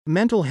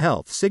Mental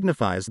health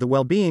signifies the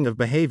well-being of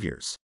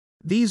behaviors.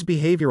 These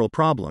behavioral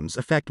problems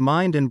affect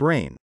mind and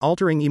brain,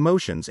 altering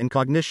emotions and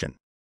cognition.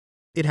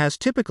 It has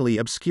typically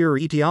obscure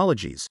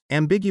etiologies,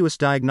 ambiguous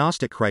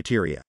diagnostic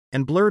criteria,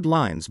 and blurred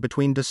lines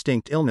between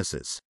distinct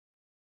illnesses.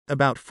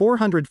 About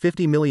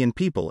 450 million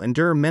people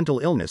endure mental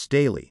illness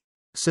daily.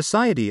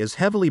 Society is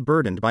heavily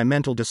burdened by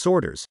mental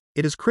disorders.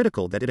 It is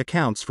critical that it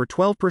accounts for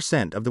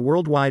 12% of the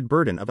worldwide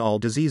burden of all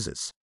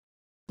diseases.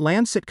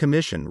 Lancet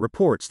Commission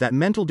reports that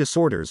mental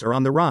disorders are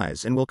on the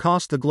rise and will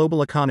cost the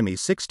global economy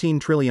 $16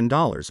 trillion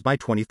by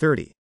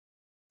 2030.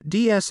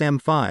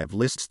 DSM-5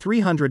 lists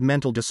 300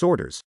 mental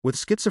disorders, with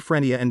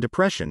schizophrenia and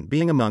depression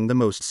being among the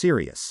most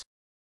serious.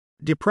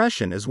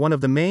 Depression is one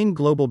of the main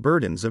global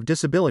burdens of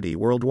disability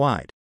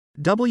worldwide.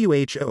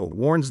 WHO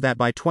warns that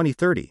by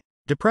 2030,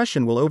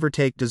 depression will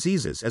overtake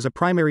diseases as a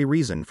primary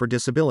reason for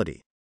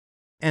disability.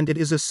 And it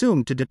is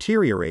assumed to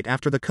deteriorate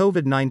after the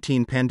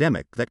COVID-19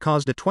 pandemic that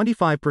caused a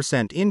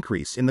 25%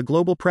 increase in the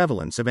global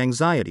prevalence of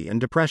anxiety and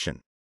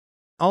depression.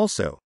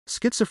 Also,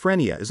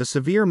 schizophrenia is a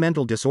severe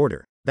mental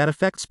disorder that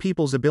affects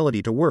people's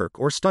ability to work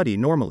or study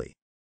normally.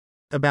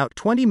 About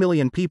 20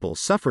 million people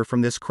suffer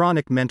from this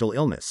chronic mental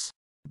illness.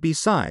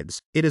 Besides,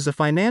 it is a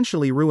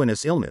financially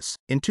ruinous illness.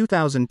 In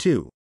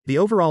 2002, the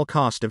overall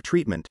cost of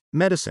treatment,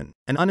 medicine,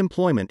 and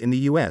unemployment in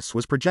the U.S.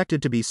 was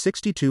projected to be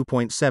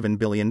 $62.7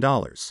 billion.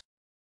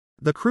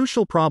 The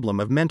crucial problem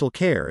of mental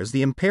care is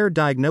the impaired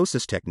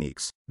diagnosis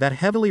techniques that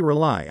heavily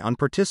rely on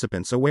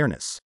participants'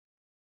 awareness.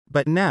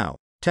 But now,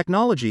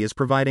 technology is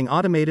providing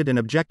automated and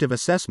objective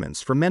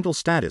assessments for mental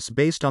status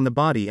based on the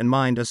body and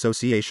mind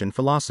association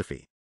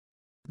philosophy.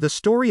 The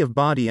story of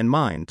body and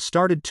mind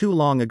started too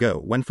long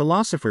ago when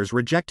philosophers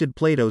rejected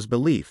Plato's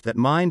belief that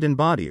mind and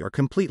body are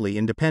completely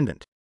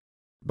independent.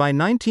 By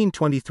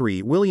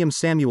 1923, William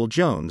Samuel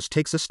Jones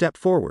takes a step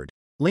forward,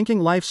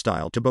 linking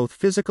lifestyle to both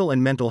physical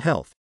and mental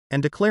health,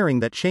 and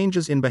declaring that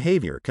changes in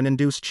behavior can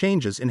induce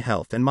changes in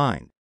health and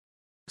mind.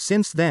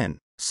 Since then,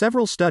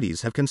 several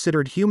studies have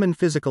considered human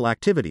physical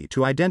activity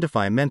to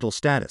identify mental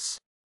status.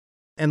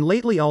 And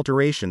lately,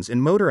 alterations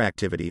in motor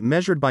activity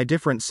measured by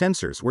different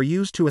sensors were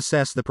used to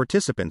assess the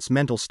participants'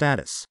 mental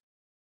status.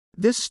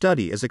 This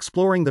study is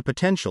exploring the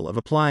potential of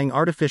applying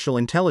artificial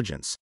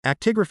intelligence,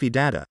 actigraphy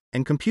data,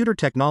 and computer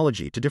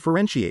technology to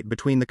differentiate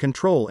between the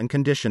control and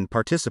conditioned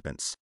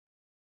participants.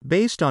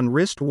 Based on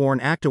wrist-worn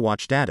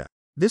ActiWatch data,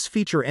 this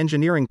feature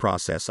engineering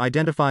process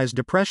identifies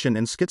depression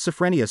and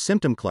schizophrenia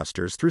symptom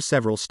clusters through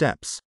several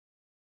steps.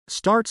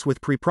 Starts with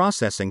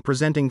preprocessing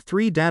presenting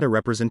 3 data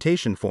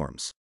representation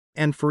forms.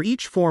 And for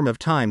each form of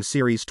time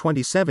series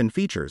 27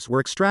 features were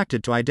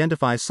extracted to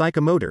identify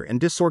psychomotor and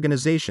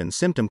disorganization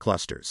symptom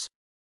clusters.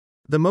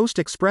 The most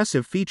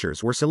expressive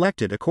features were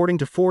selected according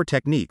to 4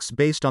 techniques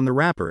based on the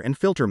wrapper and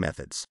filter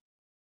methods.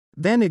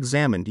 Then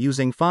examined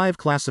using 5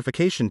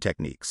 classification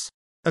techniques.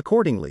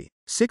 Accordingly,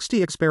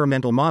 60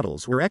 experimental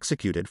models were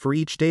executed for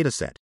each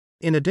dataset.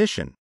 In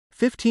addition,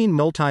 15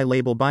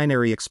 multi-label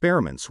binary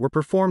experiments were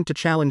performed to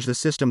challenge the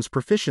system's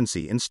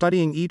proficiency in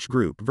studying each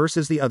group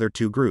versus the other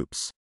 2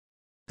 groups.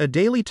 A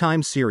daily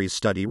time series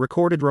study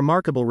recorded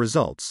remarkable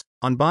results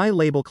on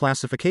bi-label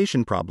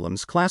classification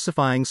problems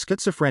classifying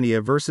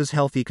schizophrenia versus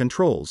healthy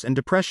controls and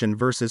depression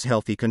versus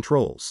healthy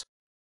controls.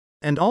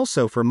 And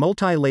also for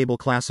multi-label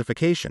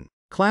classification,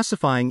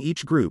 classifying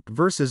each group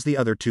versus the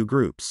other 2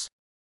 groups.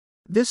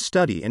 This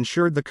study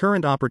ensured the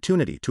current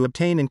opportunity to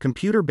obtain in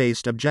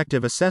computer-based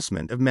objective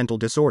assessment of mental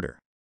disorder.